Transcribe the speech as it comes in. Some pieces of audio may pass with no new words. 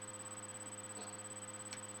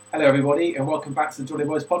Hello, everybody, and welcome back to the Jolly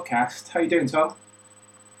Boys podcast. How are you doing, Tom?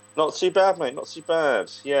 Not too bad, mate. Not too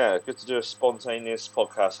bad. Yeah, good to do a spontaneous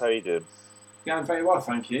podcast. How you doing? Yeah, I'm very well,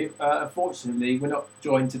 thank you. Unfortunately, we're not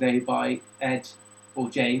joined today by Ed or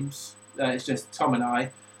James. It's just Tom and I.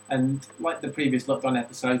 And like the previous lockdown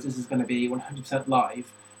episodes, this is going to be 100%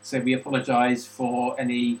 live. So we apologise for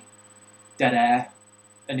any dead air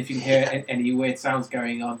and if you can hear any weird sounds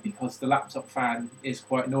going on because the laptop fan is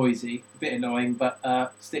quite noisy, a bit annoying,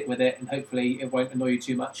 but stick with it and hopefully it won't annoy you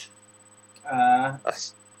too much.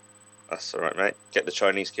 That's all right, mate. Get the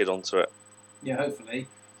Chinese kid onto it. Yeah, hopefully.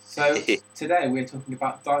 So today we're talking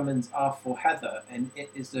about Diamonds Are for Heather, and it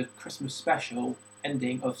is the Christmas special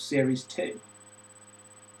ending of Series 2.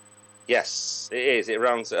 Yes, it is. It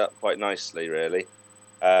rounds it up quite nicely, really.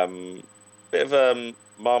 Bit of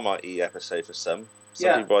Marmite-y episode for some.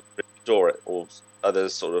 Some people adore it, or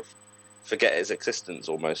others sort of forget its existence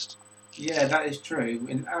almost. Yeah, that is true.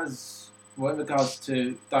 And in regards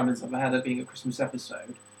to Diamonds Are for Heather being a Christmas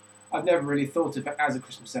episode, I've never really thought of it as a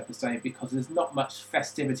Christmas episode because there's not much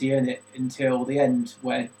festivity in it until the end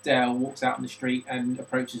where Dale walks out in the street and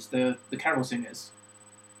approaches the carol singers.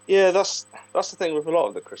 Yeah, that's the thing with a lot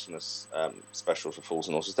of the Christmas specials for Fools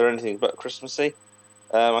and Horses. They're anything but Christmassy.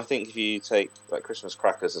 I think if you take like Christmas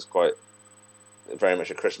Crackers as quite very much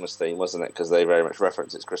a Christmas theme, wasn't it? Because they very much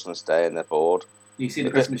reference it's Christmas Day and they're bored. You see the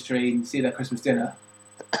Christmas tree and you see their Christmas dinner.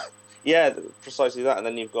 Yeah, precisely that. And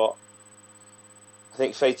then you've got, I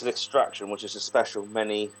think, Fatal Extraction, which is a special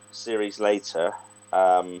many series later.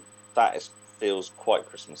 That feels quite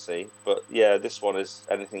Christmassy. But yeah, this one is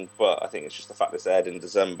anything but. I think it's just the fact it's aired in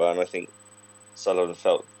December, and I think Sullivan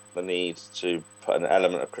felt the need to put an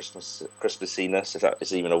element of Christmassiness, if that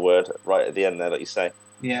is even a word, right at the end there, like you say.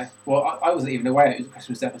 Yeah, well, I wasn't even aware it was a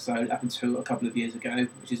Christmas episode up until a couple of years ago,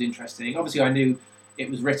 which is interesting. Obviously, I knew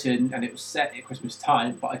it was written and it was set at Christmas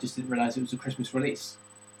time, but I just didn't realise it was a Christmas release.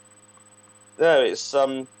 No, it's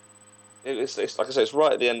like I say, it's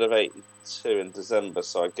right at the end of '82 in December,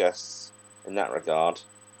 so I guess in that regard,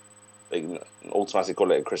 they automatically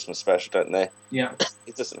call it a Christmas special, don't they? Yeah.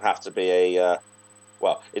 It doesn't have to be it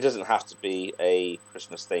doesn't have to be a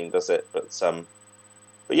Christmas theme, does it? But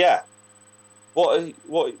yeah. What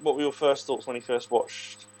were your first thoughts when you first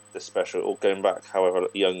watched this special, or going back however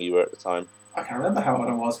young you were at the time? I can't remember how old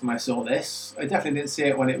I was when I saw this. I definitely didn't see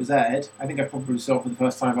it when it was aired. I think I probably saw it for the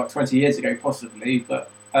first time about 20 years ago, possibly. But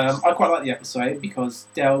I quite like the episode because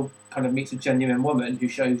Dell kind of meets a genuine woman who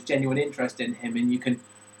shows genuine interest in him, and you can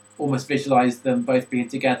almost visualise them both being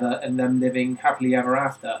together and them living happily ever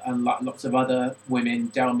after, unlike lots of other women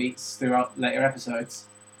Dell meets throughout later episodes.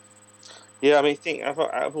 Yeah, I mean, out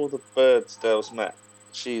of all the birds Dale's met,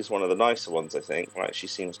 she's one of the nicer ones, I think. Like, she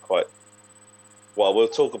seems quite... Well, we'll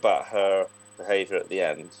talk about her behaviour at the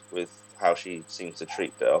end with how she seems to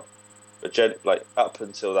treat Dale. But, up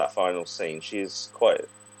until that final scene, she's quite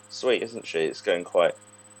sweet, isn't she? It's going quite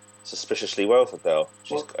suspiciously well for Dale.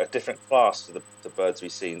 She's got a different class to the birds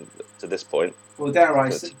we've seen to this point. Well, dare I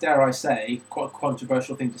say, quite a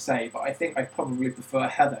controversial thing to say, but I think I probably prefer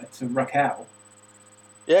Heather to Raquel.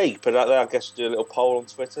 Yeah, you can put it out there. I guess do a little poll on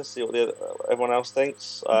Twitter, see what everyone else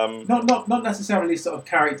thinks. Not necessarily sort of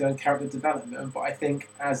character and character development, but I think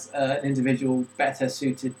as an individual better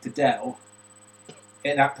suited to Dell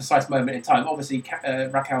in that precise moment in time. Obviously,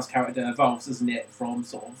 Raquel's character evolves, doesn't it, from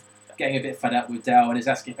sort of getting a bit fed up with Dell and his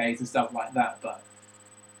escapades and stuff like that. But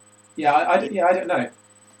yeah, I don't know.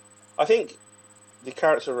 I think the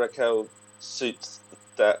character of Raquel suits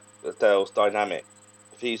Dell's dynamic.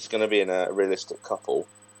 If he's going to be in a realistic couple,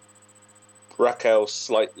 Raquel's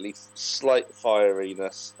slight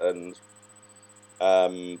fieriness and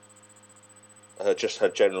her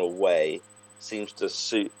general way seems to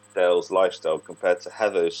suit Dale's lifestyle compared to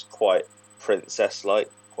Heather's quite princess-like,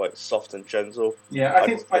 quite soft and gentle. Yeah,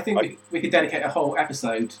 I think we could dedicate a whole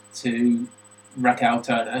episode to Raquel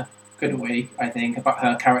Turner, couldn't we? I think about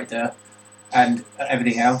her character and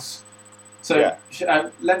everything else. So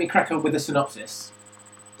let me crack on with the synopsis.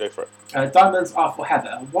 Go for it. Diamonds Are for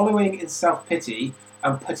Heather, wallowing in self-pity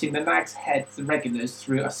and putting the nag's head the regulars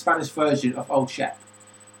through a Spanish version of Old Shep.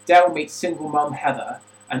 Dale meets single mum Heather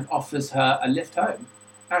and offers her a lift home.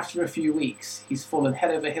 After a few weeks, he's fallen head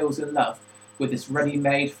over heels in love with this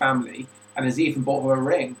ready-made family and has even bought her a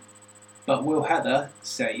ring. But will Heather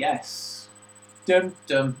say yes? Dum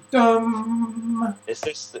dum dum.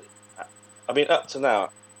 Up to now,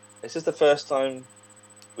 is this the first time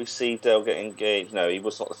we see Dale get engaged? No, he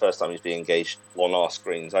was not the first time he's been engaged on our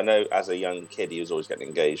screens. I know as a young kid he was always getting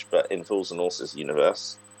engaged, but in Fools and Horses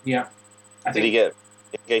universe, yeah, did he get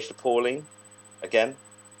engaged to Pauline again?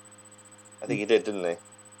 I think he did, didn't he?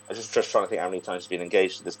 I'm just trying to think how many times he's been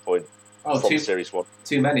engaged at this point from Series 1.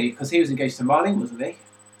 Too many, because he was engaged to Marlene, wasn't he?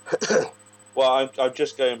 Well, I'm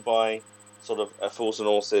just going by sort of a Fools and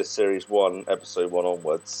Horses Series 1, Episode 1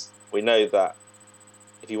 onwards. We know that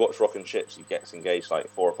if you watch Rock and Ships, he gets engaged like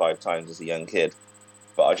 4 or 5 times as a young kid.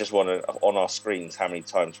 But I just wonder on our screens how many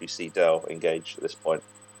times we see Del engaged at this point.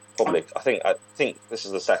 Probably, I think this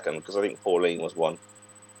is the second, because I think Pauline was one.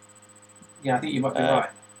 Yeah, I think you might be right.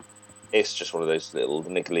 It's just one of those little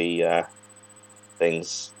niggly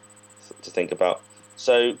things to think about.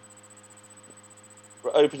 So,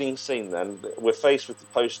 opening scene then, we're faced with the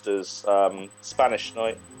posters, Spanish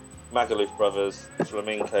Night, Magaluf Brothers,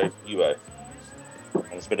 Flamenco Duo. And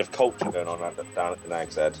there's a bit of culture going on down at the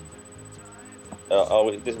Nag's Head. Are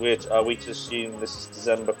we to assume this is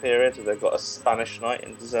December period? Have they got a Spanish Night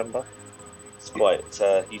in December? It's quite,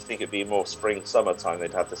 you'd think it'd be more spring, summertime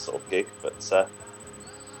they'd have this sort of gig, but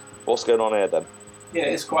what's going on here then? Yeah,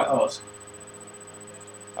 it's quite odd.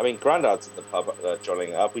 I mean, Grandad's at the pub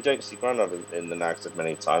jollying up. We don't see Grandad in the Nag's Head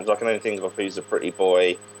many times. I can only think of Who's a Pretty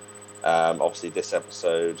Boy, obviously this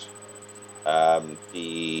episode,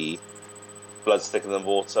 the Blood's Thicker Than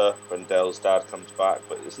Water when Dale's dad comes back,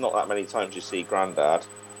 but it's not that many times you see Grandad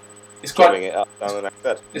jollying it up down the Nag's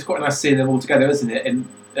Head. It's quite nice seeing them all together, isn't it?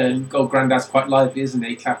 And Grandad's quite lively, isn't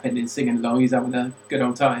he? Clapping and singing along. He's having a good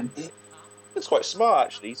old time. It's quite smart,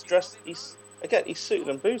 actually. He's dressed. He's suited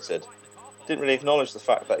and booted. Didn't really acknowledge the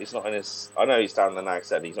fact that he's not in his. I know he's down the Nag's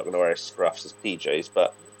Head. He's not going to wear his scruffs as PJs,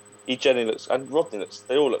 but he generally looks. And Rodney looks.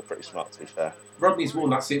 They all look pretty smart, to be fair. Rodney's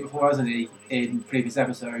worn that suit before, hasn't he? In previous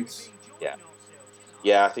episodes. Yeah.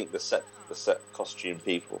 I think the set costume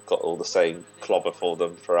people got all the same clobber for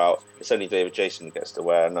them throughout. It's only David Jason who gets to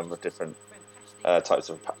wear a number of different types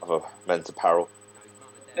of men's apparel.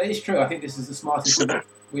 It is true. I think this is the smartest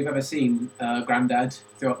we've ever seen Grandad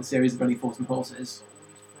throughout the series of Only Fools and Horses.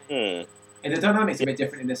 And the dynamic's a bit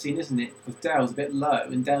different in this scene, isn't it? Because Dale's a bit low,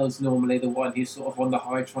 and Dale's normally the one who's sort of on the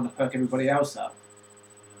high trying to perk everybody else up.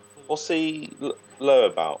 What's he low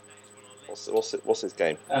about? What's his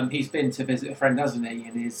game? He's been to visit a friend, hasn't he?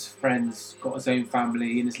 And his friend's got his own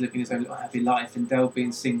family and is living his own little happy life. And Dale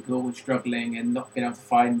being single and struggling and not being able to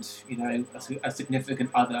find, a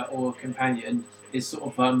significant other or a companion is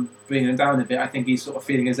sort of bringing him down a bit. I think he's sort of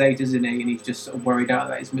feeling his age, isn't he? And he's just sort of worried out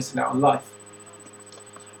that he's missing out on life.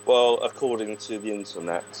 Well, according to the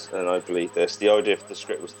internet, and I believe this, the idea of the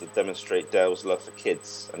script was to demonstrate Dale's love for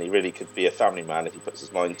kids, and he really could be a family man if he puts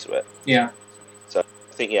his mind to it. Yeah. So I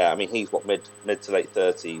think, he's mid to late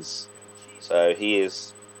 30s, so he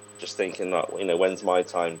is just thinking that, when's my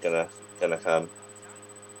time gonna come?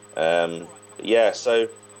 So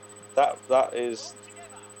that is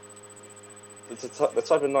the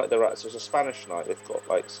type of night they're at. So it's a Spanish night. They've got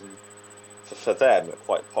like some, for them,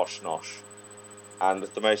 quite posh nosh, and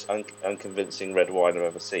the most unconvincing red wine I've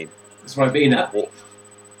ever seen. That's Ribena.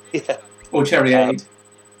 Yeah. Or Cherryade.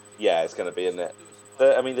 Yeah, it's going to be in it.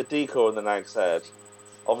 The decor in the Nag's Head.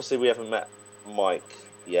 Obviously, we haven't met Mike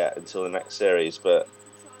yet until the next series, but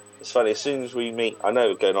it's funny. As soon as we meet, I know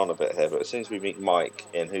we're going on a bit here, but as soon as we meet Mike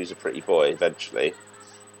in Who's a Pretty Boy, eventually,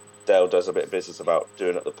 Dale does a bit of business about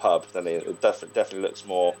doing at the pub. Then it definitely looks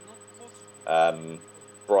more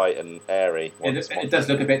bright and airy. It does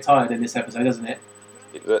look a bit tired in this episode, doesn't it?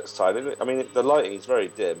 It looks tired. I mean, the lighting is very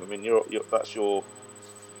dim. I mean, you're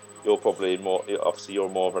probably more. Obviously, you're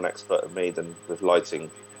more of an expert than me than with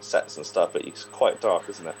lighting sets and stuff. But it's quite dark,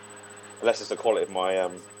 isn't it? Unless it's the quality of my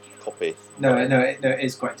copy. No, it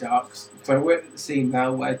is quite dark. So we're at the scene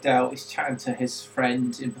now where Dale is chatting to his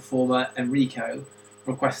friend and performer Enrico,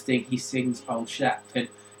 requesting he sings Old Shep. And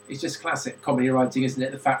it's just classic comedy writing, isn't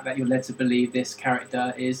it? The fact that you're led to believe this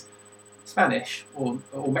character is Spanish or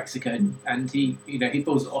Mexican, and he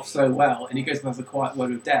pulls it off so well, and he goes and has a quiet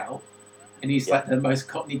word with Dale, and he's like the most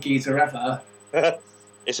Cockney geezer ever.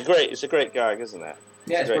 It's a great gag, isn't it?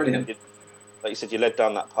 It's brilliant. Like you said, you led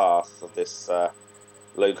down that path of this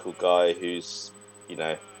local guy who's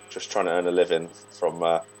just trying to earn a living from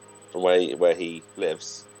where he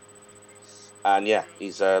lives, and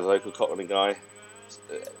he's a local Cockney guy.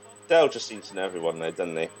 Dale just seems to know everyone though,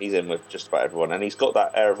 doesn't he? He's in with just about everyone, and he's got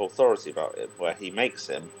that air of authority about him where he makes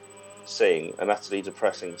him sing an utterly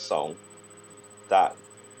depressing song that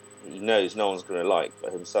he knows no one's going to like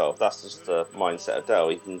but himself. That's just the mindset of Dale.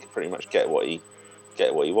 He can pretty much get what he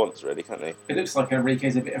wants, really, can't he? It looks like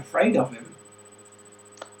Enrique's a bit afraid of him.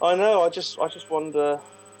 I know. I just wonder.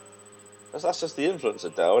 That's just the influence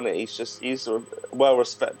of Dale, isn't it? He's a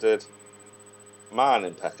well-respected man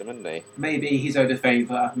in Peckham, isn't he? Maybe he's owed a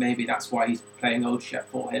favour. Maybe that's why he's playing Old Shep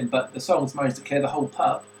for him. But the song's managed to clear the whole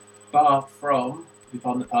pub, bar from if you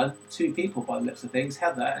pardon the pun, 2 people by the lips of things,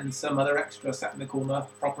 Heather and some other extra sat in the corner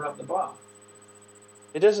propping up the bar.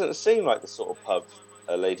 It doesn't seem like the sort of pub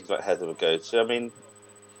a lady like Heather would go to. I mean,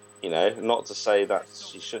 not to say that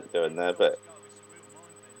she shouldn't go in there, but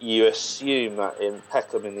you assume that in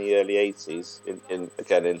Peckham in the early 80s,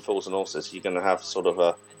 in Fools and Horses, you're going to have sort of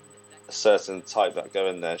a certain type that go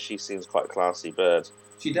in there. She seems quite a classy bird.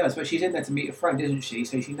 She does, but she's in there to meet a friend, isn't she?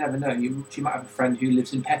 So she never know. She might have a friend who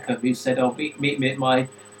lives in Peckham who said, "Oh, meet me at my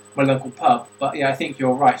local pub." But yeah, I think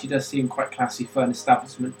you're right. She does seem quite classy for an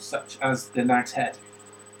establishment such as the Nag's Head.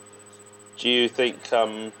 Do you think?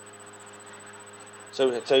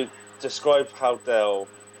 So describe how Dale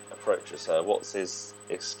approaches her. What's his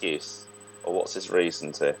excuse, or what's his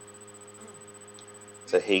reason to?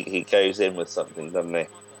 So he goes in with something, doesn't he?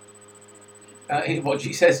 What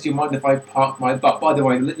she says, "Do you mind if I park my butt?" By the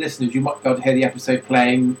way, listeners, you might be able to hear the episode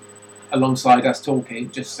playing alongside us talking,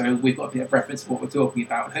 just so we've got a bit of reference of what we're talking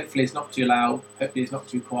about. And hopefully it's not too loud, hopefully it's not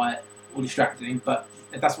too quiet or distracting, but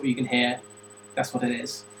if that's what you can hear, that's what it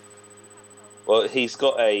is. Well, he's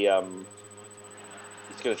got a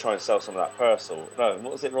he's going to try and sell some of that Purcell. No,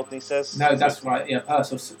 what was it Rodney says? No, that's right, yeah,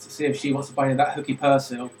 Purcell, to see if she wants to buy into that hooky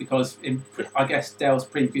Purcell, because in, I guess, Dale's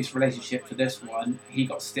previous relationship to this one, he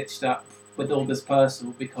got stitched up with all this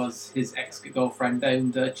Purcell because his ex-girlfriend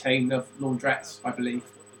owned a chain of laundrettes, I believe,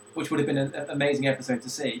 which would have been an amazing episode to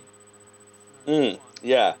see.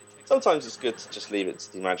 Yeah. Sometimes it's good to just leave it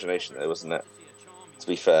to the imagination, though, isn't it? To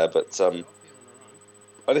be fair, but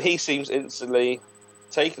and he seems instantly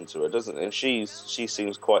taken to her, doesn't he? And she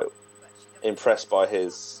seems quite impressed by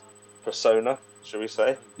his persona, shall we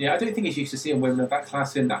say? Yeah, I don't think he's used to seeing women of that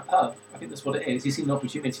class in that pub. I think that's what it is. He's seen an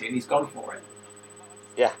opportunity and he's gone for it.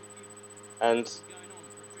 Yeah. And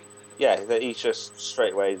yeah, he's just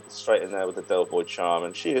straight in there with the Delboy charm,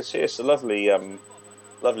 and she is a lovely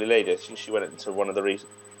lady. I think she went into one of the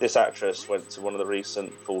this actress went to one of the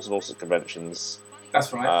recent Fools and Horses conventions.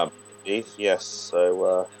 That's right. Yes.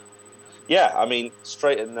 So yeah, I mean,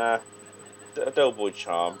 straight in there, a Delboy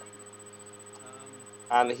charm,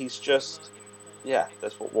 and he's just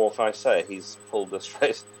that's what more can I say? He's pulled us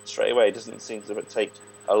straight away. It doesn't seem to take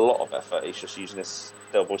a lot of effort. He's just using this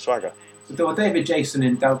Delboy swagger. So David Jason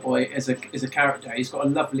in Delboy is a character. He's got a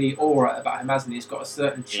lovely aura about him, hasn't he? He's got a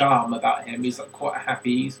certain charm about him. He's like quite a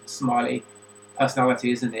happy, smiley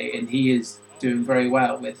personality, isn't he? And he is doing very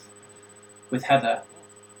well with Heather.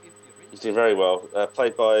 He's doing very well.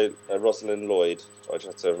 Played by Rosalind Lloyd. I just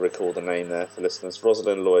had to recall the name there for listeners.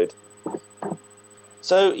 Rosalind Lloyd.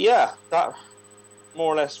 So yeah, that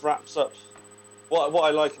more or less wraps up. What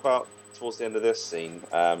I like about towards the end of this scene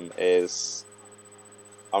is.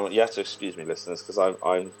 You have to excuse me, listeners, because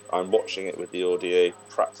I'm watching it with the audio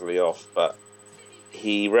practically off. But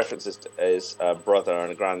he references his brother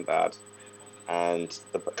and a granddad, and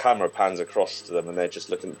the camera pans across to them, and they're just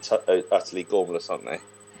looking utterly gormless, aren't they?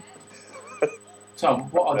 Tom,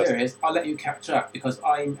 what I'll do is I'll let you catch up because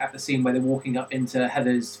I'm at the scene where they're walking up into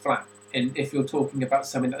Heather's flat, and if you're talking about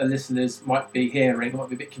something that the listeners might be hearing, it might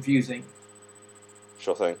be a bit confusing.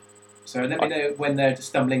 Sure thing. So let me know when they're just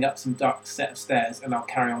stumbling up some dark set of stairs, and I'll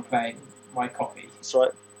carry on playing my copy. That's right.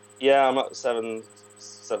 Yeah, I'm at 7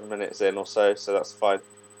 minutes in or so that's fine.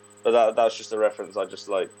 But that's just a reference. I just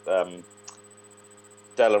like Del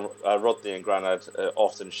and Rodney and Grandad are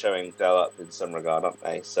often showing Del up in some regard, aren't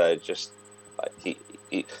they? So just like he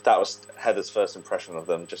that was Heather's first impression of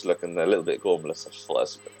them, just looking a little bit gormless. I just thought that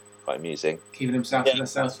was quite amusing. Keeping themselves to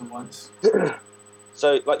themselves for once.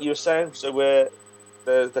 So, like you were saying,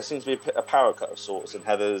 there seems to be a power cut of sorts in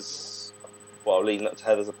Heather's, leading up to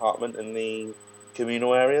Heather's apartment in the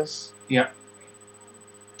communal areas. Yeah.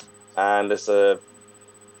 And there's a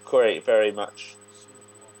very much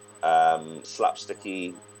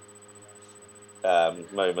slapsticky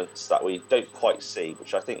moments that we don't quite see,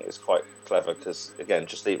 which I think is quite clever because, again,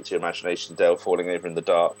 just leave it to your imagination. Dale falling over in the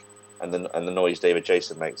dark and the noise David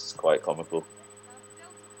Jason makes is quite comical.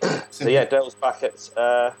 So yeah, Dale's back at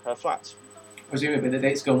her flat. Presumably the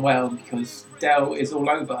date's gone well because Del is all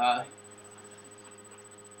over her.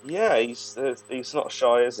 Yeah, he's not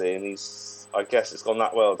shy, is he? And I guess it's gone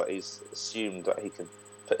that well that he's assumed that he can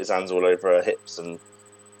put his hands all over her hips and,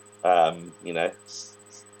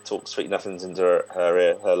 talk sweet nothings into her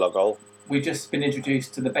ear, her lug hole. We've just been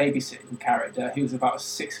introduced to the babysitting character who's about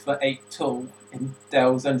 6'8" tall, and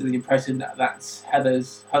Del's under the impression that that's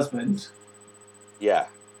Heather's husband. Yeah,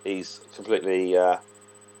 he's completely.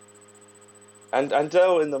 And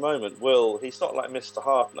Del in the moment he's not like Mr.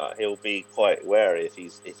 Hardnut. He'll be quite wary if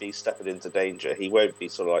he's stepping into danger. He won't be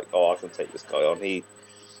sort of like, oh, I can take this guy on. He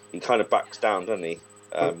kind of backs down, doesn't he?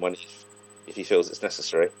 When he if he feels it's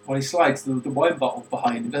necessary. Well, he slides the wine bottle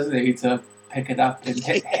behind him, doesn't he, to pick it up and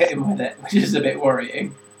hit him with it, which is a bit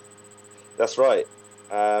worrying. That's right.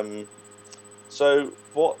 So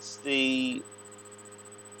what's the...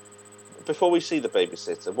 Before we see the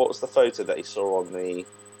babysitter, what was the photo that he saw on the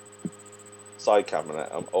side camera?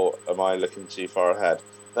 Or am I looking too far ahead?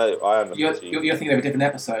 No, I am looking You're thinking of a different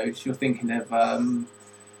episode. You're thinking of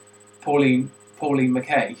Pauline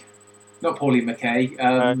McKay. Not Pauline McKay.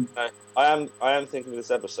 No, I am thinking of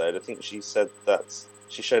this episode. I think she said that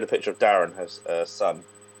she showed a picture of Darren, her son,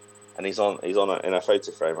 and he's in a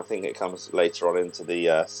photo frame. I think it comes later on into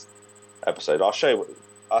the episode. I'll show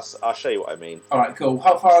you what I mean. All right, cool.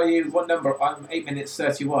 How far are you? What number? I'm 8 minutes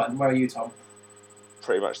 31. Where are you, Tom?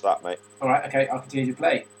 Pretty much that, mate. All right, okay. I'll continue to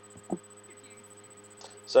play.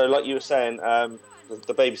 So, like you were saying,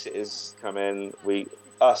 the babysitters come in.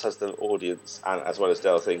 Us as the audience, and as well as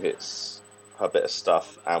Dell, think it's a bit of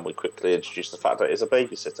stuff, and we quickly introduce the fact that it's a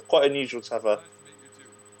babysitter. Quite unusual to have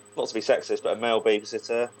not to be sexist, but a male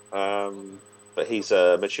babysitter. But he's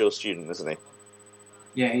a mature student, isn't he?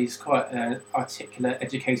 Yeah, he's quite an articulate,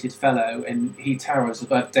 educated fellow, and he towers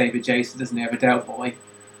above David Jason, doesn't he, over Del Boy?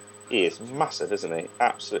 He is massive, isn't he?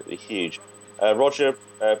 Absolutely huge. Roger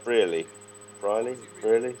Brearley,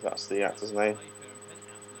 that's the actor's name.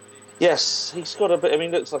 Yes, he's got a bit... I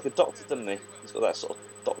mean, he looks like a doctor, doesn't he? He's got that sort of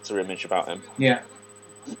doctor image about him. Yeah.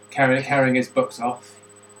 Carrying his books off.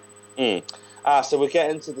 So we're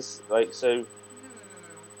getting to this... so...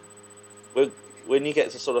 When you get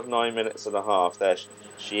to sort of 9 minutes and a half there,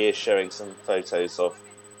 she is showing some photos of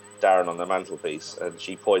Darren on the mantelpiece, and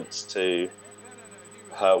she points to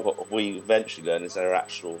her... What we eventually learn is her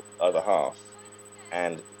actual other half.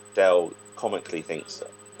 And Del comically thinks that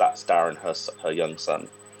that's Darren, her young son.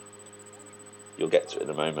 You'll get to it in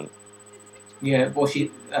a moment. Yeah, well,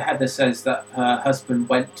 Heather says that her husband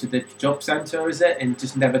went to the job centre, is it, and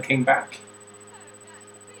just never came back?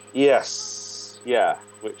 Yes, yeah,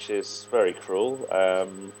 which is very cruel.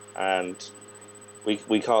 And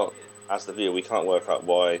we can't, as the viewer, we can't work out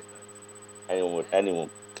why anyone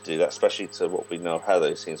could do that, especially to what we know of Heather,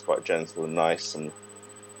 who seems quite gentle and nice. And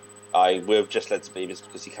we're just led to believe it's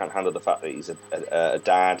because he can't handle the fact that he's a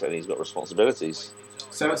dad and he's got responsibilities.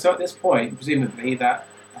 So at this point, presumably, that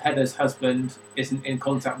Heather's husband isn't in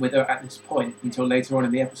contact with her at this point until later on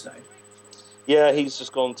in the episode. Yeah, he's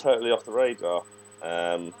just gone totally off the radar.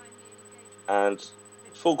 And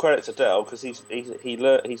full credit to Del, because he's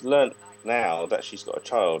learnt now that she's got a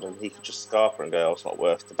child, and he could just scarf her and go, "Oh, it's not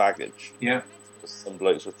worth the baggage." Yeah. Because some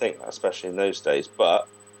blokes would think that, especially in those days. But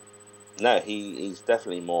no, he's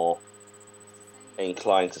definitely more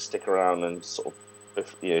inclined to stick around and sort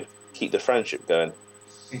of, keep the friendship going.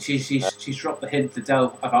 And she's dropped the hint to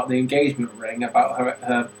Del about the engagement ring, about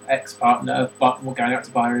her ex-partner going out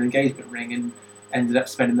to buy her an engagement ring, and ended up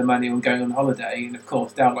spending the money on going on holiday. And of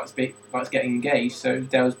course, Del likes getting engaged, so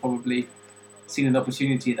Del's probably seen an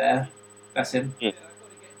opportunity there. That's him.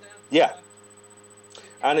 Yeah.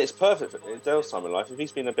 And it's perfect for Del's time in life. If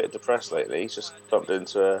he's been a bit depressed lately, he's just bumped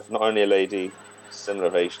into not only a lady similar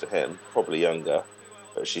of age to him, probably younger,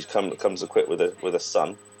 but she's comes equipped with a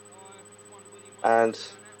son. And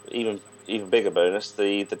even bigger bonus,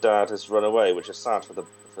 the dad has run away, which is sad for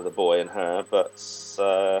the boy and her, but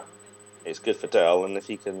it's good for Del. And if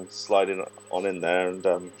he can slide in there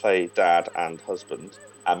and play dad and husband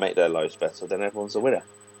and make their lives better, then everyone's a winner.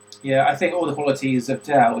 Yeah, I think all the qualities of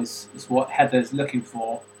Del is what Heather's looking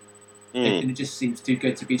for, and it just seems too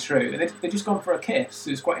good to be true. And they've just gone for a kiss.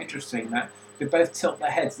 It's quite interesting that they both tilt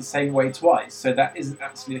their heads the same way twice, so that isn't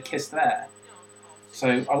actually a kiss there.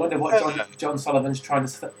 So I wonder what John Sullivan's trying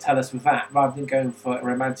to tell us with that. Rather than going for a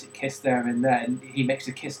romantic kiss there and then, he makes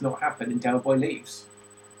the kiss not happen and Del Boy leaves.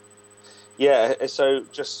 Yeah, so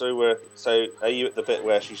are you at the bit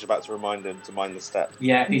where she's about to remind him to mind the step?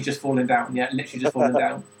 Yeah, he's just falling down. Yeah, literally just falling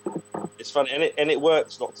down. It's funny, and it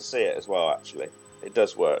works not to see it as well, actually. It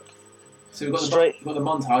does work. So we've got the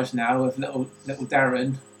montage now of little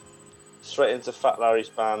Darren. Straight into Fat Larry's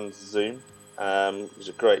band Zoom. It's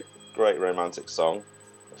a great romantic song.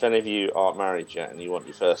 If any of you aren't married yet and you want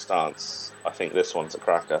your first dance, I think this one's a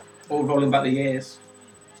cracker. All rolling back the years.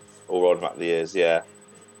 Yeah.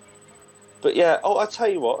 But yeah, I tell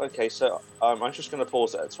you what. Okay, so I'm just going to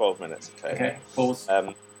pause it at 12 minutes. Okay, pause.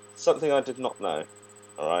 Something I did not know.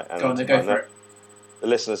 All right, and go for it. The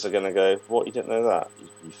listeners are going to go, "What? You didn't know that?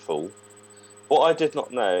 You fool!" What I did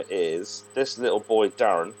not know is this little boy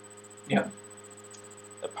Darren. Yeah.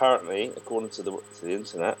 Apparently, according to the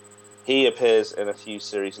internet, he appears in a few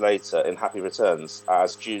series later in Happy Returns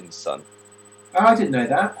as June's son. Oh, I didn't know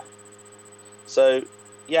that. So,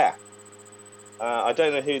 yeah. I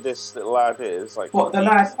don't know who this little lad is. Like, What, the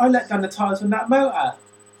lad? I let down the tyres on that motor.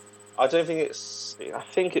 I don't think it's. I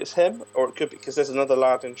think it's him, or it could be because there's another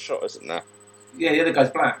lad in shot, isn't there? Yeah, the other guy's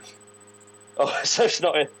black. Oh, so it's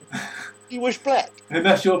not him. He was black. And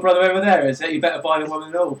that's your brother over there, is it? You better buy the one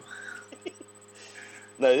and all.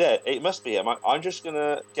 No, yeah, it must be him. I'm just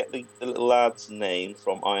gonna get the little lad's name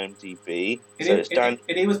from IMDb. And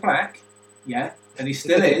he was black. Yeah, and he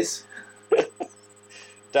still is.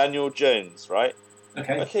 Daniel Jones, right?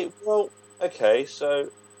 Okay. Okay, so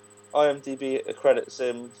IMDb accredits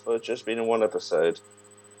him for just being in one episode.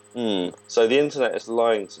 So the internet is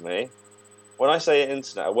lying to me. When I say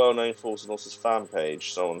internet, a well-known Fools and Horses fan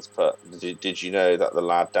page, someone's put, did you know that the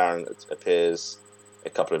lad Darren appears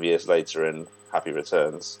a couple of years later in Happy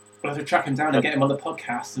Returns? We'll have to track him down and get him on the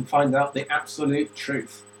podcast and find out the absolute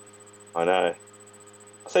truth. I know.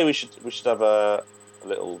 I think we should have a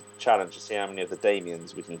little challenge to see how many of the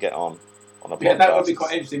Damians we can get on a podcast. Yeah, that would be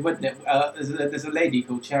quite interesting, wouldn't it? There's a lady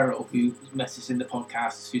called Cheryl who messaged in the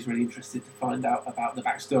podcast who's really interested to find out about the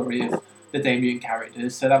backstory of the Damien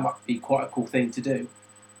characters, so that might be quite a cool thing to do.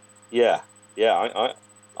 Yeah.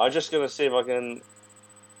 I'm just going to see if I can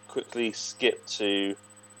quickly skip to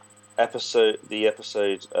the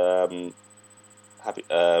episode happy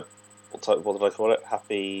what did I call it?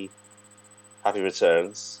 Happy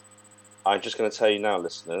Returns. I'm just going to tell you now,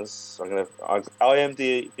 listeners.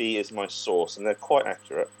 IMDb is my source, and they're quite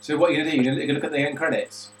accurate. So what are you going to do? You're going to look at the end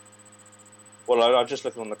credits? Well, I'm just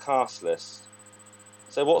looking on the cast list.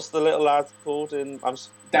 So what's the little lad called in?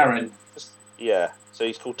 Darren. Yeah. So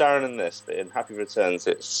he's called Darren in this, but in Happy Returns,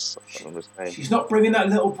 it's I can't remember his name. She's not bringing that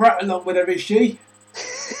little brat along with her, is she?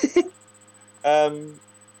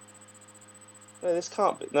 No, this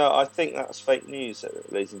can't be. No, I think that's fake news,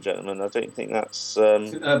 ladies and gentlemen. I don't think that's.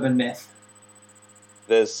 It's an urban myth.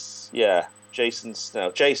 There's Jason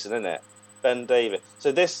Snell. Jason, isn't it? Ben Davis.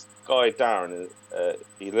 So this guy Darren,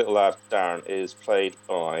 the little lad Darren, is played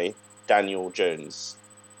by Daniel Jones,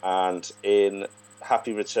 and in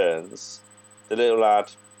Happy Returns, the little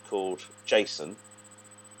lad called Jason,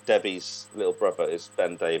 Debbie's little brother, is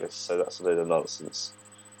Ben Davis. So that's a load of nonsense.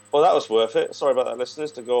 Well, that was worth it. Sorry about that,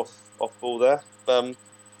 listeners, to go off ball there. But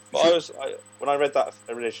when I read that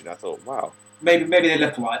originally, I thought, wow. Maybe they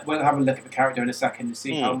look alike. We'll have a look at the character in a second to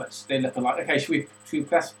see how much they look alike. Okay, should we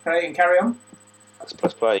press play and carry on? Let's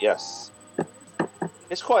press play, yes.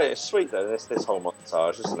 It's quite sweet though. This whole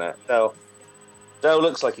montage, isn't it? Dale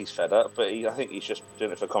looks like he's fed up, but I think he's just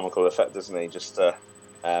doing it for comical effect, doesn't he? Just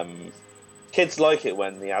kids like it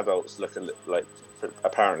when the adults look like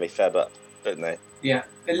apparently fed up, don't they? Yeah.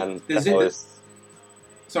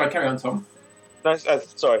 Sorry, carry on, Tom. No,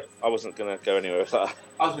 sorry, I wasn't going to go anywhere with that.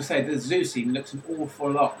 I was going to say, the zoo scene looks an awful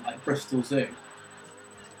lot like Bristol Zoo.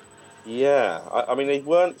 Yeah, I mean, they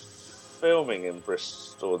weren't filming in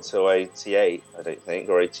Bristol until 88, I don't think,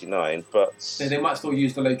 or 89, but... So they might still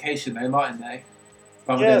use the location though, mightn't they?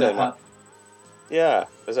 Yeah,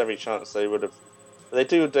 there's every chance they would have... They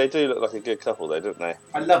do look like a good couple though, don't they?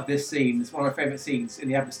 I love this scene. It's one of my favourite scenes in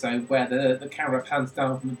the episode where the camera pans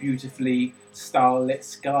down from a beautifully starlit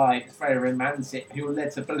sky. It's very romantic. You're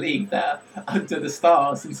led to believe that under the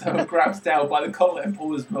stars, and someone grabs Dale by the collar and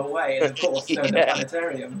pulls him away, and of course they're in the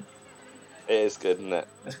planetarium. It is good, isn't it?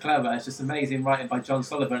 It's clever. It's just amazing writing by John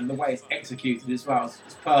Sullivan, and the way it's executed as well.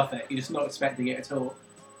 It's perfect. You're just not expecting it at all.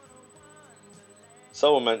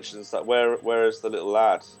 Someone mentions that where is the little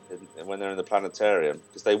lad when they're in the planetarium?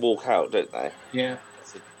 Because they walk out, don't they? Yeah.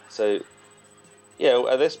 So yeah,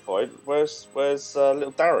 at this point, where's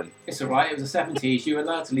little Darren? It's all right. It was the 70s. You were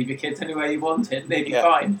allowed to leave your kids anywhere you wanted. They'd be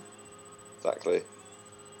fine. Exactly.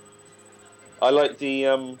 I like the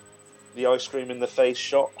ice cream in the face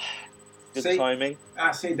shot. Good timing.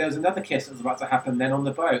 See, there was another kiss that was about to happen then on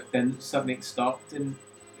the boat. Then something stopped and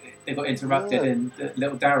they got interrupted, and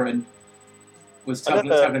little Darren was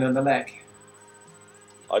tugging on the leg.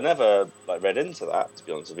 I never read into that, to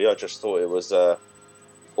be honest with you. I just thought it was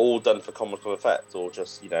all done for comical effect, or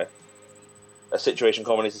just a situation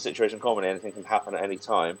comedy is a situation comedy. Anything can happen at any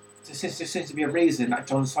time. There seems to be a reason that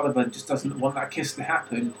John Sullivan just doesn't want that kiss to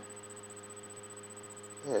happen.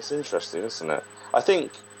 Yeah, it's interesting, isn't it? I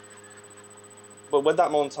think. But when that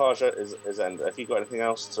montage is ended, have you got anything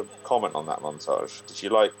else to comment on that montage? Did you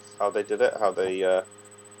like how they did it? How they?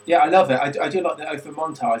 Yeah, I love it. I do like the open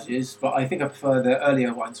montages, but I think I prefer the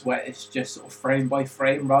earlier ones where it's just sort of frame by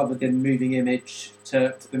frame rather than moving image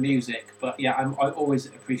to the music. But yeah, I always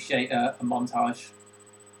appreciate a montage.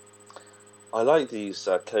 I like these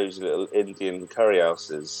cosy little Indian curry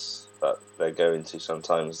houses that they go into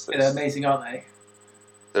sometimes. They're amazing, aren't they?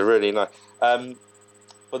 They're really nice.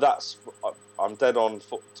 But I'm dead on.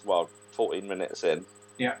 Well, 14 minutes in.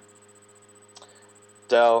 Yeah.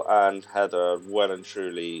 Del and Heather are well and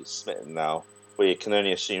truly smitten now. We can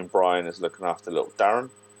only assume Brian is looking after little Darren.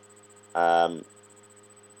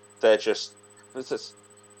 They're just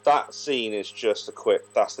that scene is just a quick.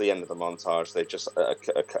 That's the end of the montage. They just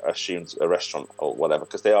assumed a restaurant or whatever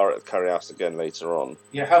because they are at the curry house again later on.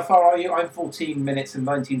 Yeah, how far are you? I'm 14 minutes and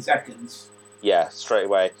 19 seconds. Yeah, straight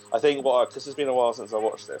away. I think because it's been a while since I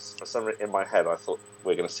watched this. For some reason in my head, I thought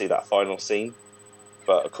we're going to see that final scene,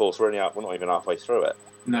 but of course we're not even halfway through it.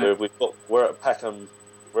 No, We're at Peckham.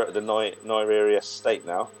 We're at the Nyria estate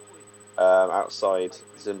now. Outside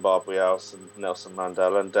Zimbabwe House and Nelson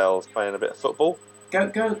Mandela, and Dell's playing a bit of football.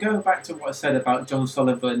 Go back to what I said about John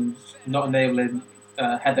Sullivan not enabling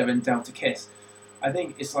Heather and Del to kiss. I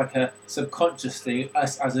think it's like a subconscious thing,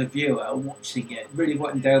 us as a viewer watching it, really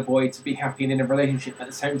wanting Del Boy to be happy and in a relationship, at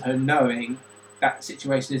the same time knowing that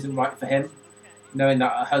situation isn't right for him, knowing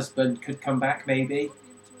that a husband could come back maybe.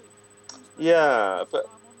 Yeah, but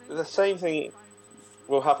the same thing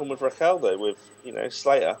will happen with Raquel though, with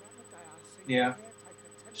Slater. Yeah.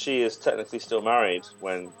 She is technically still married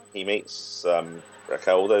when he meets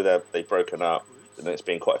Raquel, although they've broken up and it's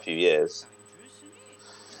been quite a few years.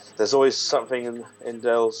 There's always something in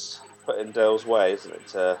Dell's way, isn't it?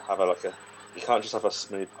 To have you can't just have a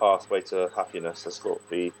smooth pathway to happiness. There's got to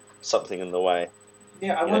be something in the way.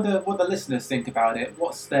 Yeah, I wonder what the listeners think about it.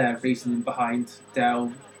 What's their reasoning behind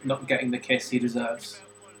Del not getting the kiss he deserves?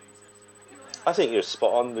 I think you're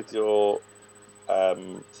spot on with your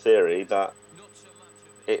theory that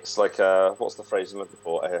it's like what's the phrase I'm looking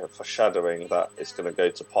for? A foreshadowing that it's going to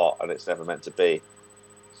go to pot and it's never meant to be.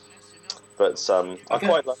 But I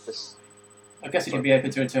quite like this. I guess it can be open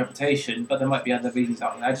to interpretation, but there might be other reasons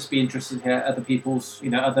out there. I'd just be interested to hear other people's,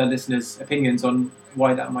 other listeners' opinions on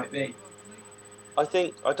why that might be. I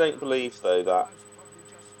don't believe though that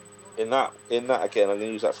in that again, I'm going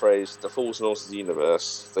to use that phrase, the Fools and Horses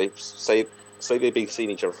universe. They say they've been seeing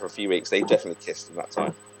each other for a few weeks. They definitely kissed in that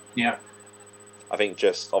time. Yeah. I think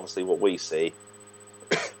just obviously what we see,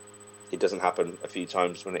 it doesn't happen a few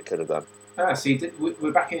times when it could have done. See,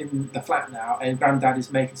 we're back in the flat now, and Grandad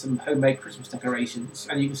is making some homemade Christmas decorations,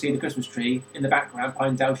 and you can see the Christmas tree in the background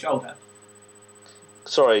behind Del's shoulder.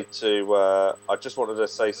 Sorry I just wanted to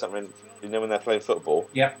say something. When they're playing football?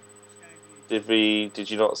 Yeah. Did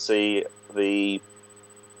you not see the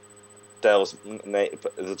Del's at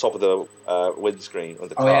the top of the windscreen of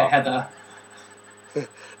the car? Oh yeah, Heather.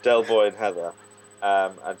 Del Boy and Heather.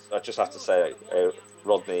 And I just have to say,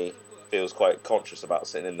 Rodney feels quite conscious about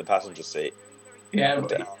sitting in the passenger seat. Yeah,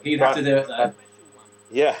 he'd have to do it though.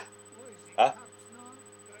 Yeah. Huh?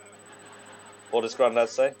 What does Grandad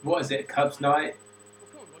say? What is it, Cubs night?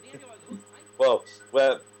 Well,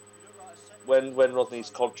 when Rodney's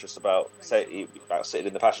conscious about sitting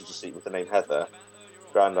in the passenger seat with the name Heather,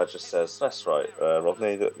 Grandad just says, "That's right,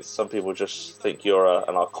 Rodney. That some people just think you're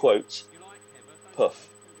and I'll quote, puff,"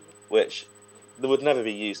 which would never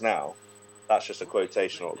be used now. That's just a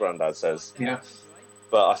quotation of what Grandad says. Yeah.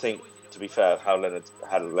 But I think, to be fair, how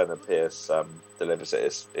Leonard Pierce delivers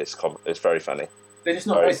it is very funny. They're just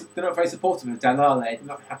not very supportive of Del, are they? They're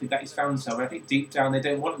not happy that he's found someone. I think deep down they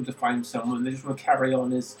don't want him to find someone. They just want to carry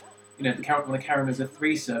on as, they want to carry on as a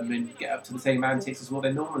threesome and get up to the same antics as what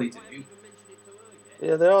they normally do.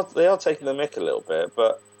 Yeah, they are taking the mick a little bit,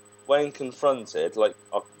 but when confronted,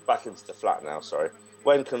 back into the flat now. Sorry.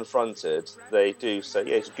 When confronted, they do say,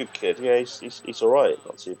 "Yeah, he's a good kid. Yeah, he's all right,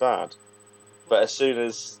 not too bad." But as soon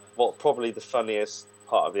as, probably the funniest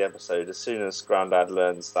part of the episode, as soon as Grandad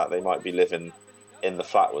learns that they might be living in the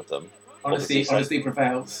flat with them, honesty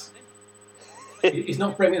prevails. He's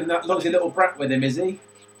not bringing that noisy little brat with him, is he?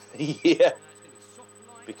 Yeah,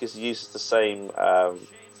 because he uses the same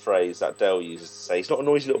phrase that Del uses to say, "He's not a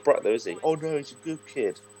noisy little brat, though, is he?" "Oh no, he's a good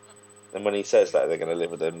kid." And when he says that they're going to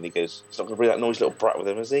live with him, and he goes, "He's not going to bring that noisy little brat with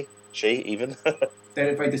him, is he?" She even.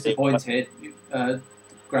 They're very disappointed.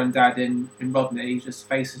 Grandad and Rodney, just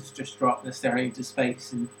faces just drop. They're staring into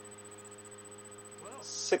space. And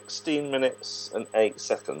 16 minutes and 8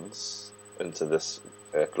 seconds into this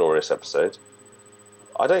glorious episode.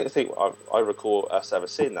 I don't think I recall us ever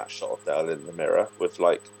seeing that shot of Del in the mirror with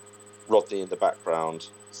Rodney in the background,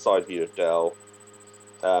 side view of Del.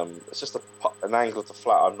 It's just an angle of the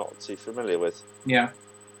flat I'm not too familiar with. Yeah.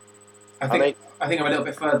 I think I'm a little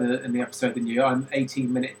bit further in the episode than you. I'm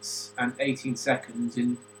 18 minutes and 18 seconds,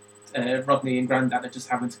 and Rodney and Grandad are just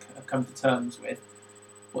having to come to terms with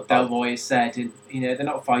what Del Boy has said, and they're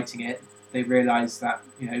not fighting it. They realise that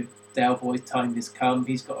Del Boy's time has come.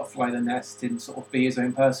 He's got to fly the nest and sort of be his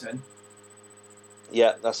own person.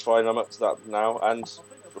 Yeah, that's fine. I'm up to that now. And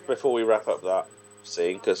before we wrap up that,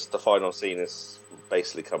 scene because the final scene is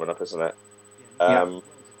basically coming up, isn't it? Yeah.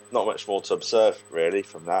 Not much more to observe really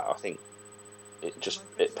from that. I think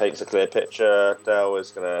it paints a clear picture. Dale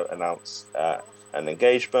is going to announce an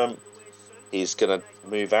engagement. He's going to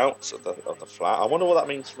move out of the flat. I wonder what that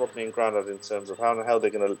means for Rodney and Grandad in terms of how the hell they're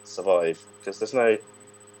going to survive, because they're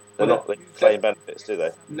not claiming benefits, do they?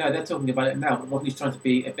 No, they're talking about it now, but Rodney's trying to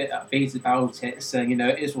be a bit upbeat about it, saying,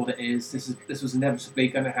 it is what it is. This was inevitably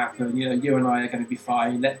going to happen. You and I are going to be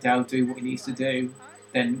fine. Let Dale do what he needs to do.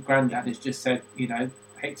 Then Grandad has just said, I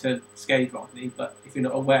hate to scare Rodney, but if you're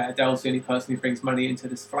not aware, Dale's the only person who brings money into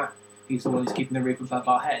this flat. He's the one who's keeping the roof above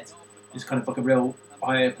our heads. It's kind of like a real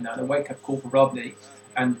eye-opener, a wake-up call for Rodney.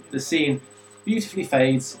 And the scene beautifully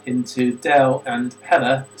fades into Dale and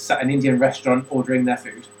Heather sat in an Indian restaurant ordering their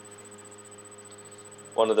food.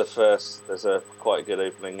 One of the first, there's a quite good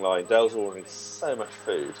opening line. Dale's ordering so much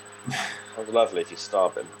food. It's lovely if he's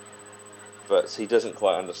starving. But he doesn't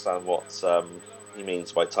quite understand what he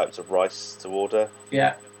means by types of rice to order.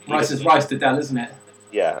 Yeah, rice is rice to Dale, isn't it?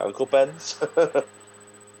 Yeah, Uncle Ben's.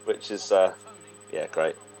 Which is,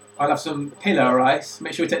 great. I'll have some pillow rice.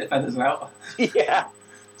 Make sure we take the feathers out. Yeah.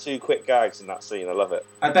 2 quick gags in that scene. I love it.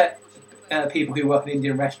 I bet people who work in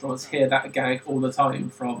Indian restaurants hear that gag all the time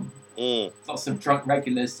from lots of drunk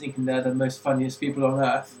regulars thinking they're the most funniest people on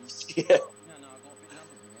earth. Yeah.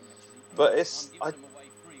 But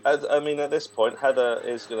I mean, at this point, Heather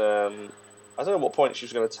is going to... I don't know what point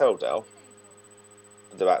she's going to tell Dale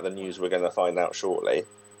about the news we're going to find out shortly.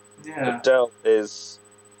 Yeah. But Dale is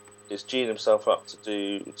geeing himself up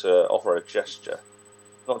to offer a gesture.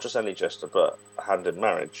 Not just any gesture, but a hand in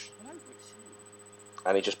marriage.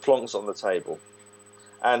 And he just plonks on the table.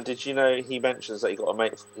 And did you know he mentions that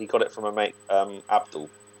he got it from a mate, Abdul.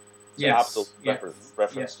 Yes. Abdul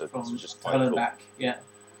referenced it, which is just quite cool. Back. Yeah.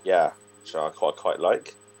 Yeah, which I quite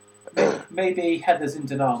like. Maybe Heather's in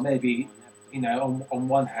denial. Maybe, on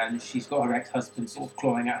one hand, she's got her ex-husband sort of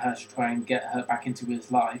clawing at her to try and get her back into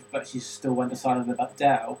his life, but she's still undecided about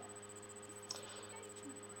Dale.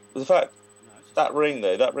 The fact that ring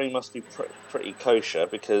must be pretty kosher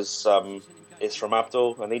because it's from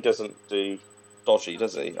Abdul and he doesn't do dodgy,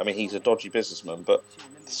 does he? I mean, he's a dodgy businessman, but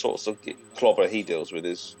the sorts of clobber he deals with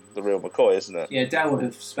is the real McCoy, isn't it? Yeah, Dale would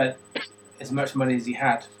have spent as much money as he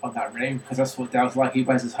had on that ring because that's what Dale's like. He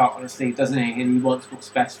wears his heart on his sleeve, doesn't he? And he wants what's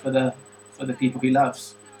best for the people he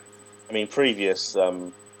loves. I mean, previous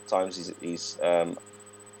times he's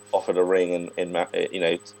offered a ring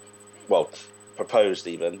and proposed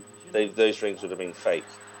even. Those rings would have been fake.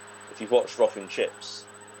 If you've watched Rockin' Chips,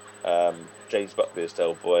 James Buckley as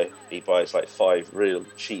Del Boy, he buys like 5 real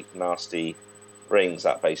cheap, nasty rings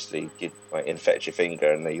that basically infect your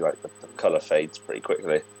finger, and the colour fades pretty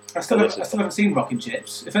quickly. I still haven't seen Rockin'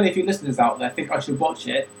 Chips. If any of you listeners out there think I should watch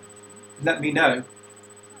it, let me know.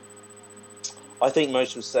 I think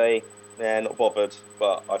most would say, not bothered,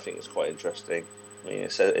 but I think it's quite interesting. I mean,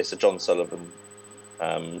 it's a John Sullivan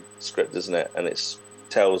script, isn't it? And it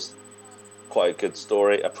tells quite a good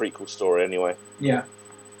story, a prequel story anyway. Yeah.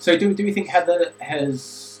 So do we think Heather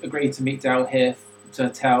has agreed to meet Dale here to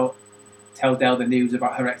tell Dale the news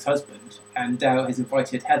about her ex-husband, and Dale has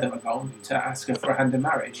invited Heather along to ask her for a hand in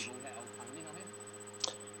marriage?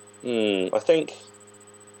 I think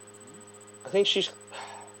she's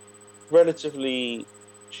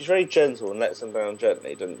very gentle and lets him down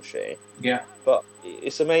gently, doesn't she? Yeah. But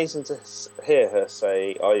it's amazing to hear her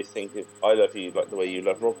say, I love you like the way you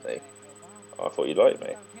love Rodney. I thought you liked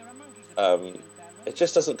me. It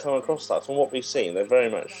just doesn't come across that. From what we've seen, they're very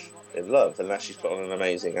much in love, unless she's put on an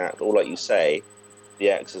amazing act. Or like you say,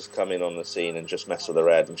 the ex has come in on the scene and just messed with her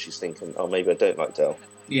head, and she's thinking, oh, maybe I don't like Dale.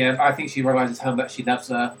 Yeah, I think she realises how much she loves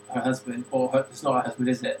her husband, it's not her husband,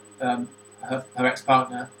 is it? Her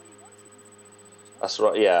ex-partner. That's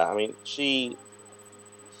right. Yeah, I mean, she's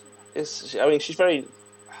very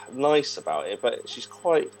nice about it, but she's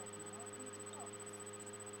quite.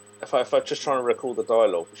 If I just try to recall the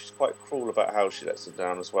dialogue, she's quite cruel about how she lets him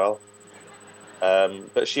down as well.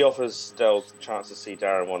 But she offers Dale the chance to see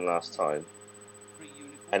Darren one last time,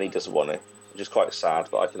 and he doesn't want it, which is quite sad,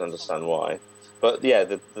 but I can understand why. But yeah,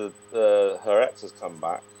 her ex has come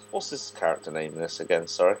back. What's his character name in this again?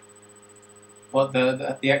 Sorry. What,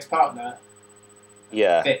 the ex-partner?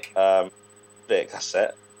 Yeah. Vic. Vic, that's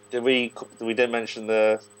it. Did we mention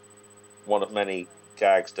the one of many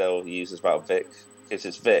gags Dale uses about Vic? Because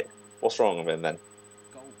it's Vic. What's wrong with him then?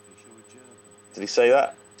 Did he say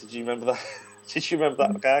that? Did you remember that? Did you remember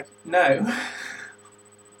that gag? No.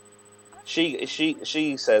 She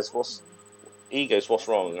says, he goes, what's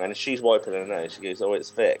wrong? And she's wiping her nose. She goes, oh,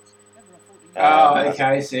 it's Vic. Okay,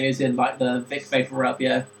 I see. It's in like the Vic Vapor Rub,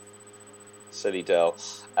 yeah. silly Del.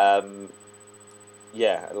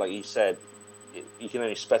 Yeah, like you said, you can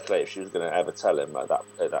only speculate if she was going to ever tell him like that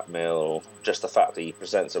at that meal, or just the fact that he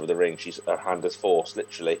presents her with the ring. Her hand is forced,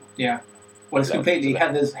 literally. Yeah. Well, it's completely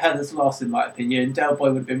Heather's loss, in my opinion. Del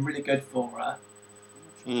Boy would have been really good for her.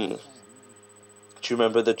 Mm. Do you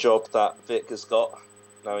remember the job that Vic has got?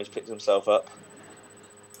 Now he's picked himself up.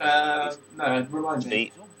 No, remind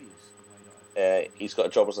me. He's got a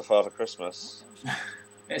job as a Father Christmas.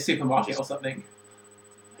 At a supermarket or something.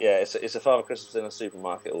 Yeah, it's a Father Christmas in a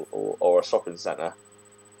supermarket or a shopping centre.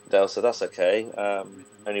 Dale said that's okay.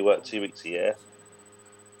 Only work 2 weeks a year.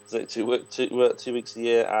 Work 2 weeks a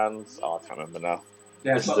year, and I can't remember now.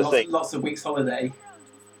 Yeah, it's lots of weeks holiday.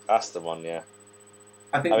 That's the one, yeah.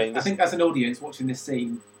 I think as an audience watching this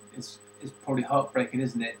scene is probably heartbreaking,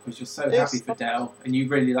 isn't it? Because you're so happy for Del and you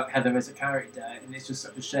really like Heather as a character, and it's just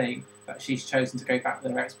such a shame that she's chosen to go back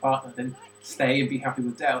with her ex-partner than stay and be happy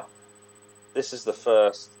with Del. This is the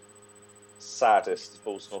first saddest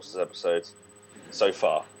False Horses episode so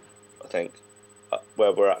far, I think,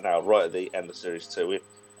 where we're at now, right at the end of series 2.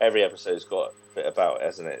 Every episode's got a bit about it,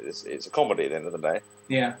 hasn't it? It's a comedy at the end of the day.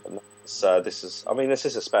 Yeah. So this is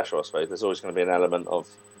a special, I suppose. There's always going to be an element of,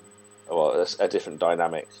 a different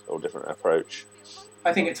dynamic or different approach.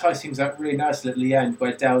 I think it ties things up really nicely at the end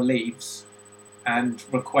where Del leaves and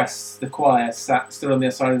requests the choir sat still on the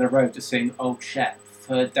other side of the road to sing Old Shep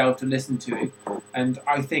for Del to listen to. And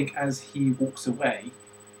I think as he walks away,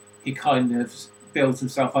 he kind of builds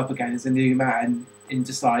himself up again as a new man and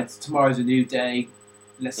decides tomorrow's a new day,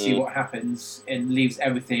 let's see what happens, and leaves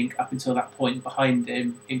everything up until that point behind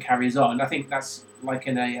him and carries on. I think that's like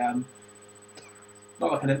in a,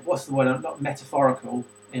 not metaphorical,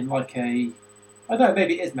 in like a, I don't know,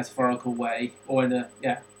 maybe it is metaphorical way, or in a,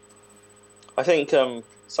 yeah. I think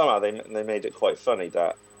somehow they made it quite funny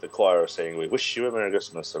that the choir are saying, "We wish you a Merry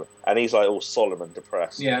Christmas," and he's like all solemn and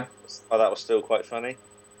depressed. Yeah. Oh, that was still quite funny.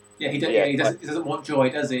 Yeah, he doesn't want joy,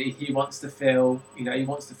 does he? He wants to feel,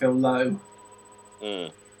 low.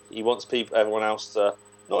 He wants everyone else to,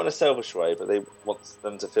 not in a selfish way, but they want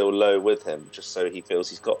them to feel low with him, just so he feels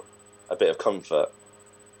he's got a bit of comfort.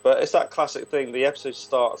 But it's that classic thing. The episode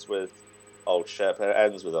starts with Old Shep and it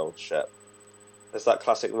ends with Old Shep. There's that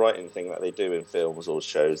classic writing thing that they do in films or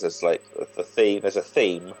shows. There's like the theme. There's a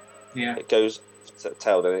theme. Yeah. It goes to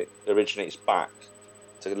tell, then it originates back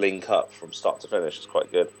to link up from start to finish. It's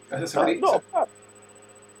quite good. It's a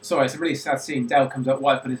really sad scene. Del comes up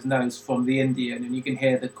wiping his nose from the Indian, and you can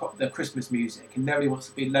hear the Christmas music. And nobody wants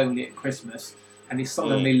to be lonely at Christmas. And he's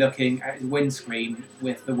solemnly looking at his windscreen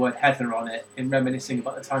with the word Heather on it and reminiscing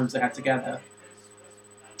about the times they had together.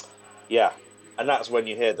 Yeah. And that's when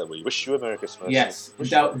you hear them. We wish you a Merry Christmas. Yes.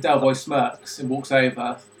 Del Boy smirks and walks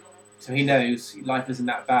over. So he knows life isn't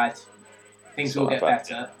that bad. Things will get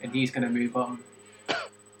better, and he's going to move on.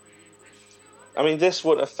 I mean, this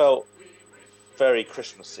would have felt very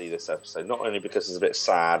Christmassy, this episode. Not only because it's a bit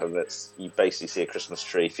sad and you basically see a Christmas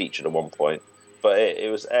tree featured at one point, but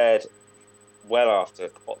it was aired well after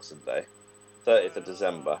Boxing Day, 30th of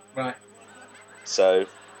December. Right. So,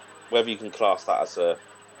 whether you can class that as a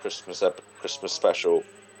Christmas special.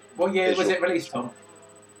 What year was it released, Tom?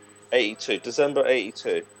 82, December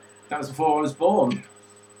 82. That was before I was born.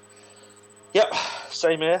 Yep,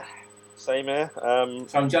 same here. So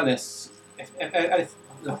I'm jealous. I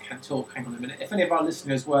can't talk. Hang on a minute. If any of our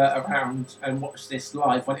listeners were around and watched this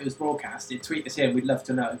live when it was broadcasted, tweet us in. We'd love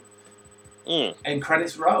to know. End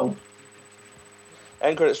credits roll.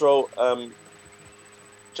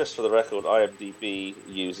 Just for the record, IMDb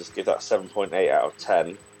users give that 7.8 out of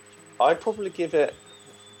 10. I'd probably give it,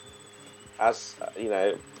 as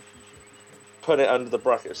put it under the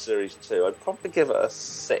bracket of Series 2. I'd probably give it a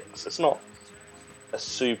 6. It's not a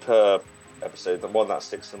superb episode, the one that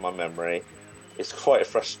sticks in my memory. It's quite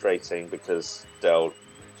frustrating because Del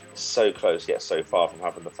is so close yet so far from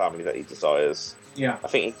having the family that he desires. Yeah, I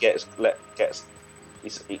think he gets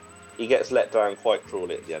let down quite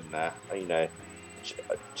cruelly at the end there.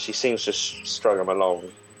 She seems to strung him along.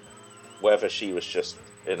 Whether she was just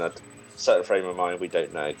in a certain frame of mind, we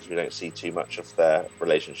don't know because we don't see too much of their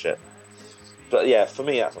relationship. But yeah, for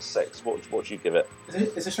me, that's a 6. What would you give it?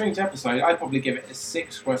 It's a strange episode. I'd probably give it a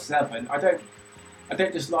 6 or a 7. I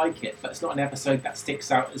don't dislike it, but it's not an episode that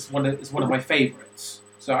sticks out as one of my favourites.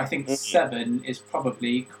 So I think 7 is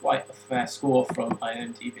probably quite a fair score from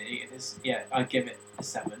IMDb. It is, yeah, I'd give it a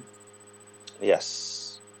 7.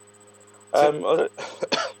 Yes. So,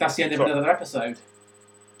 that's the end of another episode.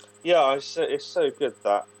 Yeah, it's so good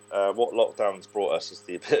that what lockdown's brought us is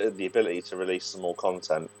the ability to release some more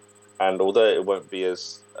content. And although it won't be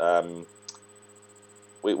as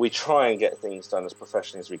we try and get things done as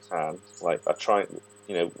professionally as we can. Like I try,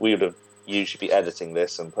 we would have usually be editing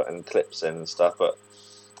this and putting clips in and stuff, but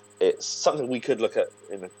it's something we could look at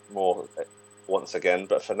in more once again.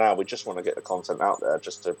 But for now, we just want to get the content out there,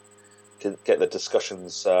 just to get the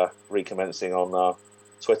discussions recommencing on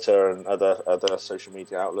Twitter and other social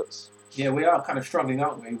media outlets. Yeah, we are kind of struggling,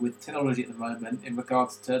 aren't we, with technology at the moment in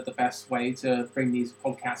regards to the best way to bring these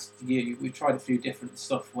podcasts to you. We've tried a few different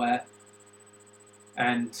software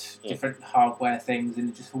and different hardware things,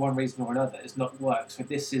 and just for one reason or another, it's not worked. So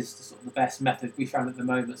this is the best method we found at the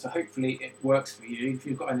moment. So hopefully it works for you. If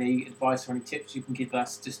you've got any advice or any tips you can give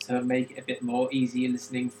us just to make it a bit more easier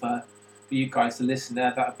listening for you guys to listen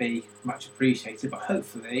there, that would be much appreciated. But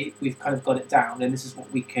hopefully we've kind of got it down, and this is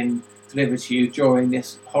what we can deliver to you during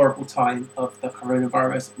this horrible time of the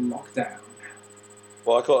coronavirus lockdown.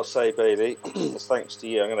 Well, I've got to say, Bailey, it's thanks to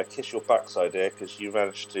you. I'm going to kiss your backside here because you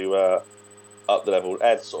managed to up the level.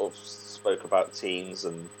 Ed sort of spoke about Teams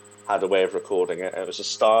and had a way of recording it. It was a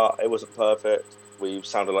start. It wasn't perfect. We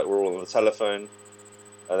sounded like we were all on the telephone.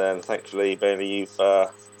 And then, thankfully, Bailey, you've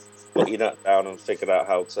got your nut down and figured out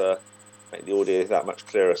how to make the audio that much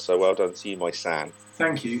clearer. So well done to you, my San.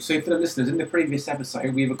 Thank you. So for the listeners, in the previous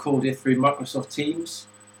episode, we recorded through Microsoft Teams,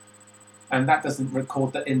 and that doesn't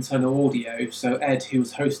record the internal audio. So Ed, who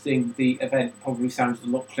was hosting the event, probably sounded a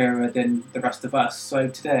lot clearer than the rest of us. So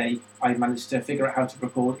today, I managed to figure out how to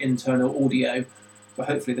record internal audio, but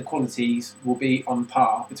hopefully the qualities will be on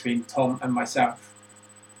par between Tom and myself.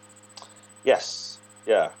 Yes.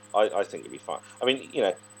 Yeah, I think it'll be fine. I mean,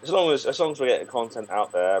 as long as we're getting content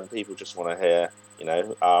out there and people just want to hear,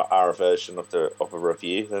 our version of a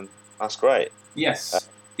review, then that's great. Yes.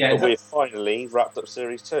 We've finally wrapped up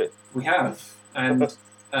series 2. We have, and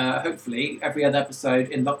hopefully every other episode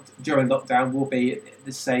during lockdown will be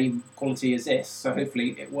the same quality as this. So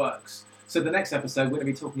hopefully it works. So the next episode we're going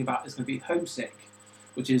to be talking about is going to be Homesick,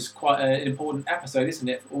 which is quite an important episode, isn't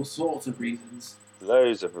it? For all sorts of reasons.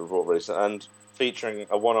 Loads of reasons, and featuring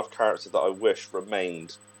a one-off character that I wish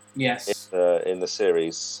remained. Yes. In the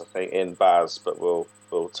series, I think in Baz, but we'll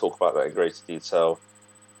talk about that in greater detail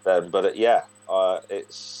then. But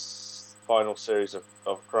it's final series of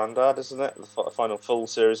Grandad, isn't it? The final full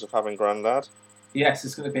series of having Grandad. Yes,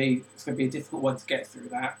 it's going to be a difficult one to get through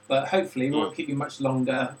that, but hopefully we won't keep you much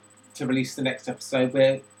longer to release the next episode.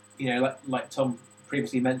 Where like Tom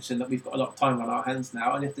previously mentioned, that we've got a lot of time on our hands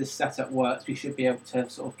now, and if this setup works, we should be able to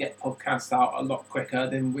sort of get podcasts out a lot quicker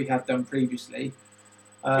than we have done previously.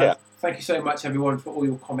 Thank you so much, everyone, for all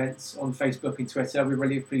your comments on Facebook and Twitter. We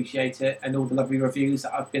really appreciate it, and all the lovely reviews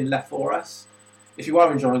that have been left for us. If you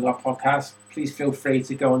are enjoying our podcast, please feel free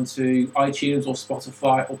to go onto iTunes or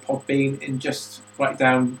Spotify or Podbean and just write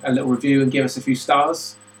down a little review and give us a few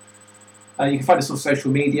stars. You can find us on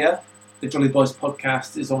social media. The Jolly Boys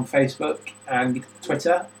Podcast is on Facebook and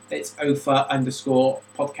Twitter. It's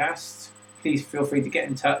OFA_podcast. Please feel free to get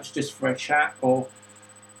in touch just for a chat or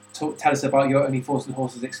tell us about your Only Fools and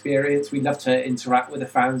Horses experience. We'd love to interact with the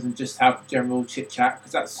fans and just have general chit chat,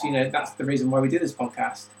 because that's the reason why we do this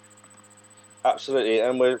podcast. Absolutely,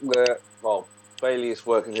 and Bailey is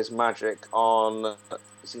working his magic on.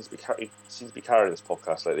 He seems to be carrying this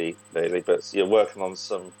podcast lately, Bailey. But you're working on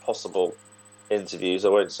some possible interviews. I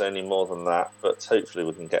won't say any more than that, but hopefully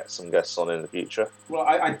we can get some guests on in the future. Well,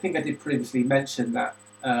 I think I did previously mention that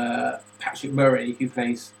Patrick Murray, who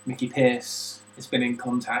plays Mickey Pearce, has been in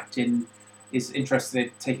contact and is interested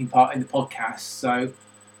in taking part in the podcast. So,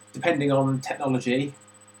 depending on technology,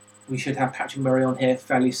 we should have Patrick Murray on here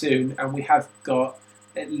fairly soon, and we have got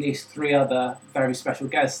at least 3 other very special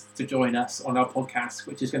guests to join us on our podcast,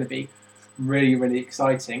 which is going to be really, really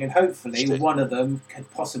exciting. And hopefully one of them could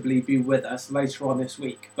possibly be with us later on this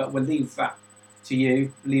week. But we'll leave that to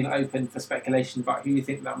you, leave it open for speculation about who you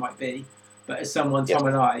think that might be. But as someone Tom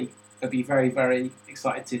and I would be very, very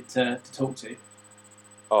excited to talk to.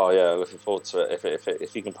 Oh yeah, looking forward to it.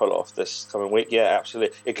 If you can pull it off this coming week, yeah,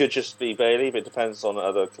 absolutely. It could just be Bailey, but it depends on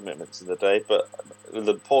other commitments in the day. But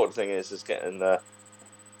the important thing is getting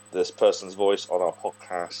this person's voice on our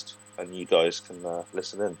podcast, and you guys can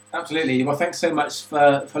listen in. Absolutely. Well, thanks so much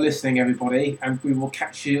for listening, everybody, and we will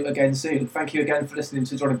catch you again soon. Thank you again for listening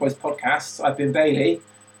to Johnny Boys Podcast. I've been Bailey.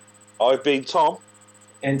 I've been Tom.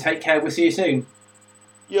 And take care. We'll see you soon.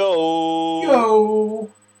 Yo! Yo!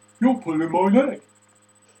 You're pulling my leg.